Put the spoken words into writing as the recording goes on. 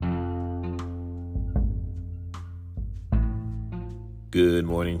Good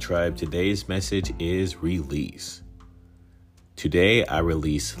morning, tribe. Today's message is release. Today, I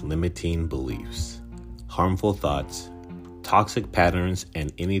release limiting beliefs, harmful thoughts, toxic patterns,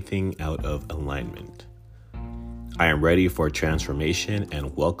 and anything out of alignment. I am ready for transformation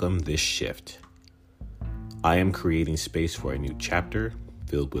and welcome this shift. I am creating space for a new chapter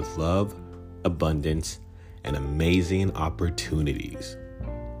filled with love, abundance, and amazing opportunities.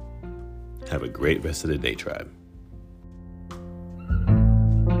 Have a great rest of the day, tribe.